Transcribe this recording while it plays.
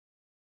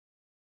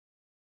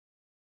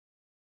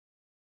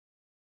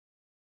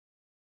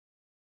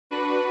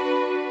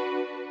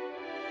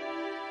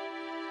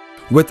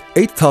With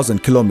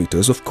 8,000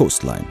 kilometers of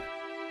coastline,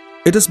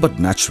 it is but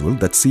natural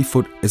that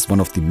seafood is one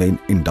of the main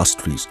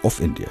industries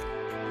of India.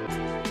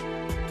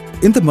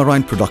 In the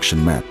marine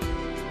production map,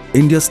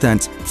 India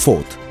stands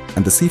fourth,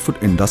 and the seafood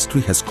industry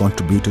has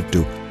contributed to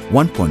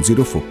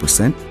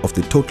 1.04% of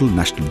the total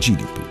national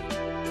GDP.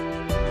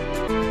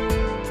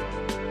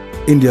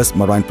 India's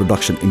marine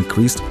production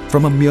increased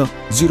from a mere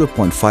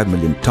 0.5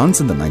 million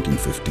tons in the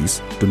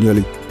 1950s to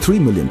nearly 3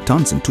 million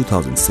tons in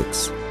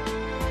 2006.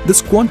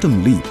 This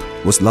quantum leap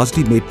was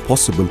largely made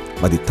possible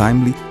by the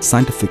timely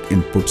scientific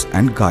inputs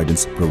and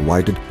guidance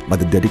provided by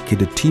the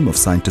dedicated team of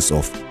scientists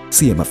of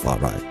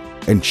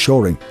CMFRI,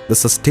 ensuring the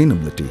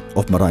sustainability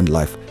of marine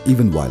life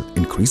even while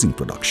increasing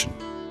production.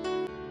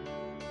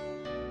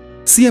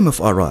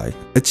 CMFRI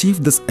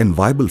achieved this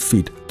enviable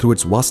feat through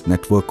its vast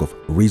network of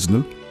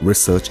regional,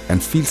 research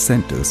and field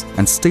centers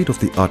and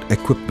state-of-the-art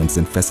equipments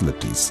and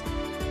facilities,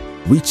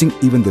 reaching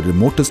even the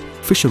remotest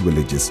fisher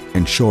villages,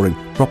 ensuring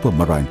proper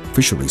marine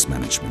fisheries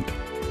management.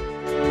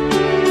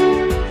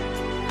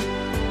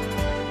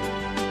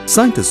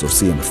 Scientists of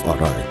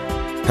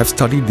CMFRI have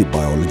studied the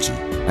biology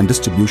and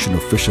distribution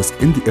of fishes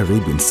in the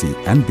Arabian Sea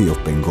and Bay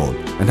of Bengal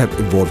and have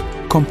evolved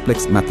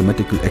complex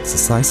mathematical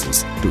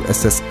exercises to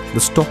assess the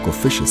stock of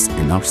fishes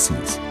in our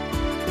seas.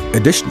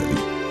 Additionally,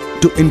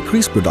 to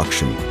increase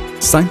production,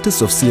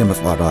 scientists of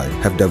CMFRI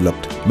have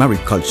developed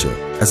mariculture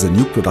as a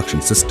new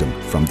production system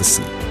from the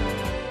sea.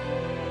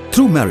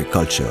 Through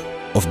mariculture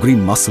of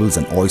green mussels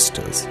and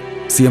oysters,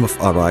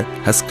 CMFRI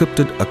has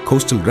scripted a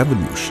coastal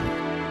revolution.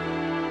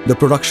 The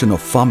production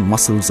of farmed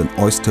mussels and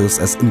oysters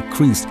has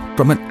increased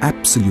from an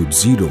absolute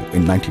zero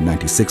in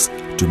 1996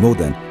 to more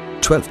than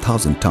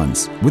 12,000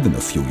 tons within a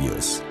few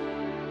years.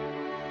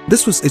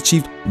 This was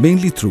achieved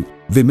mainly through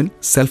women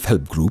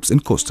self-help groups in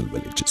coastal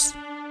villages.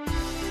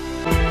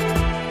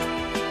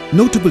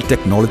 Notable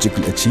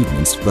technological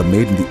achievements were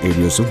made in the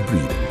areas of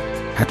breeding,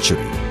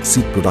 hatchery,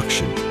 seed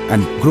production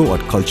and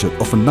grow-out culture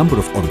of a number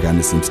of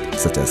organisms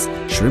such as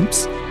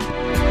shrimps,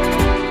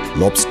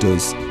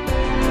 lobsters,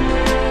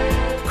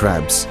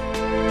 crabs,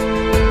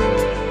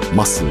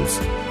 mussels,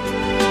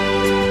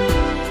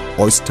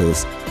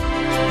 oysters,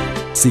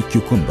 sea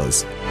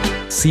cucumbers,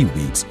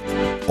 seaweeds,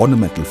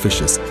 ornamental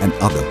fishes and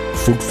other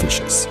food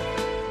fishes.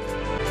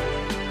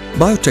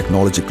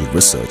 Biotechnological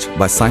research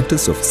by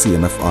scientists of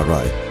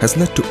CMFRI has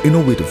led to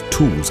innovative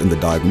tools in the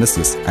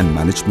diagnosis and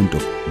management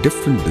of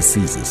different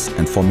diseases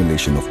and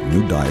formulation of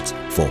new diets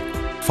for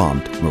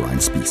farmed marine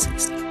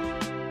species.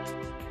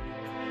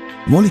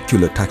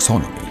 Molecular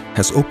taxonomy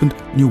has opened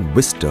new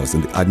vistas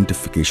in the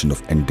identification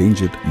of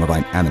endangered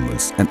marine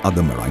animals and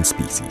other marine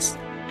species.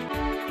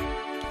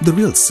 The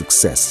real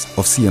success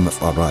of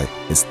CMFRI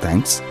is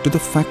thanks to the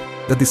fact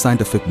that the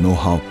scientific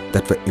know-how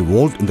that were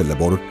evolved in the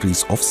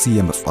laboratories of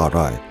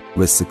CMFRI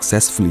were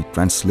successfully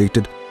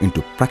translated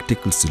into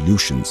practical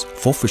solutions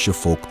for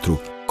fisherfolk through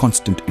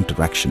constant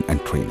interaction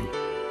and training.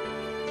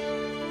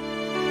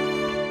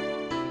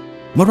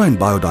 Marine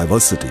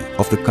biodiversity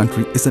of the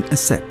country is an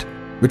asset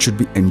which should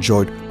be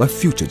enjoyed by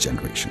future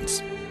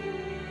generations.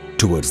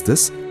 Towards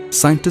this,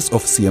 scientists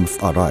of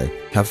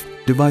CMFRI have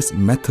devised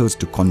methods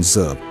to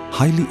conserve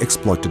highly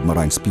exploited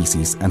marine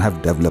species and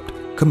have developed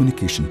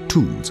communication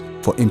tools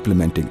for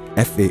implementing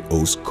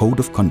FAO's Code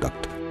of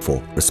Conduct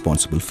for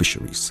Responsible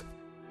Fisheries.